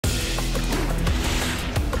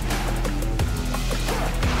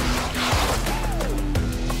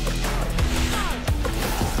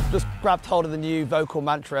grabbed hold of the new Volkl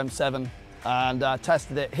Mantra M7 and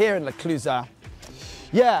tested it here in Le Clusaz.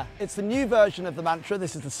 Yeah, it's the new version of the Mantra.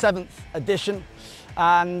 This is the 7th edition,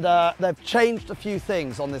 and they've changed a few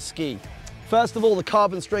things on this ski. First of all, the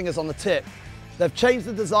carbon stringers on the tip. They've changed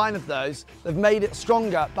the design of those. They've made it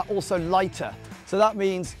stronger, but also lighter. So that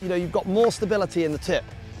means, you've got more stability in the tip.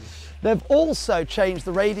 They've also changed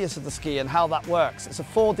the radius of the ski and how that works. It's a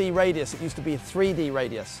 4D radius. It used to be a 3D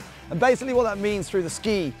radius. And basically what that means through the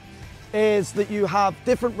ski is that you have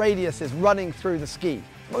different radiuses running through the ski.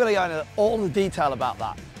 I'm not going to go into all the detail about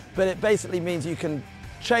that, but it basically means you can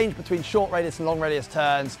change between short radius and long radius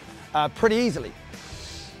turns pretty easily.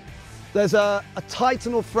 There's a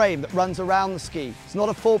Titanal frame that runs around the ski. It's not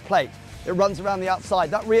a full plate. It runs around the outside.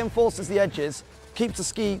 That reinforces the edges, keeps the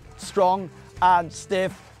ski strong and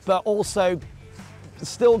stiff, but also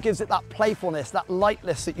still gives it that playfulness, that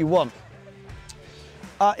lightness that you want.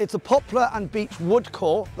 It's a poplar and beech wood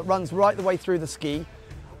core that runs right the way through the ski.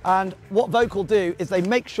 And what Volkl do is they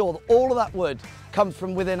make sure that all of that wood comes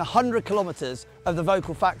from within 100 kilometers of the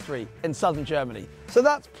Volkl factory in southern Germany. So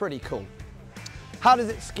that's pretty cool. How does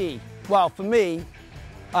it ski? Well, for me,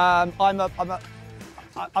 I'm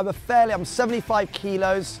 75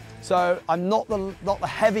 kilos, so I'm not the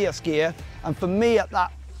heavier skier. And for me,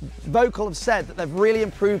 Volkl have said that they've really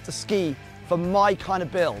improved the ski for my kind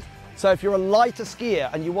of build. So if you're a lighter skier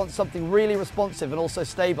and you want something really responsive and also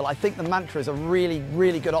stable, I think the Mantra is a really,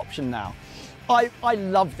 really good option now. I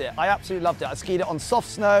loved it. I absolutely loved it. I skied it on soft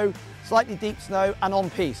snow, slightly deep snow, and on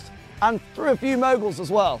piste, and through a few moguls as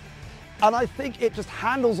well. And I think it just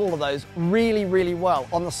handles all of those really, really well.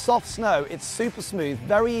 On the soft snow, it's super smooth,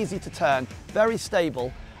 very easy to turn, very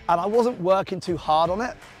stable, and I wasn't working too hard on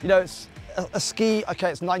it. It's a ski, okay,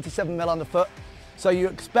 it's 97 mil underfoot, so you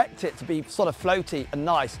expect it to be sort of floaty and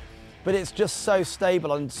nice, but it's just so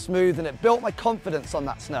stable and smooth, and it built my confidence on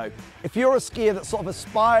that snow. If you're a skier that's sort of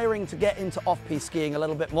aspiring to get into off-piste skiing a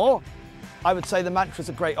little bit more, I would say the Mantra is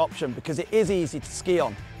a great option because it is easy to ski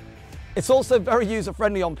on. It's also very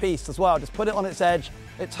user-friendly on piste as well. Just put it on its edge,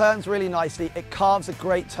 it turns really nicely, it carves a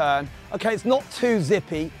great turn. Okay, it's not too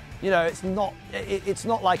zippy, it's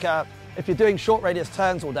not like if you're doing short radius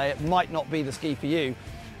turns all day, it might not be the ski for you.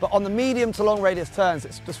 But on the medium to long radius turns,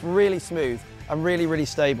 it's just really smooth and really, really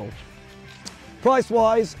stable.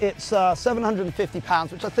 Price-wise, it's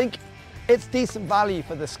 £750, which I think it's decent value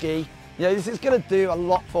for the ski. This is going to do a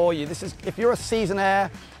lot for you. If you're a seasonaire,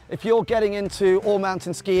 if you're getting into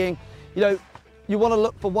all-mountain skiing, you want to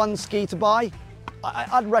look for one ski to buy,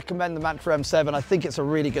 I'd recommend the Mantra M7. I think it's a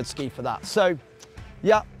really good ski for that. So,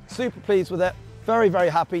 yeah, super pleased with it. Very, very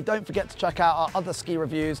happy. Don't forget to check out our other ski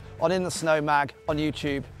reviews on In the Snow Mag on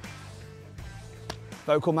YouTube.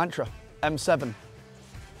 Volkl Mantra M7.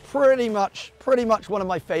 Pretty much one of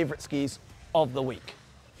my favorite skis of the week.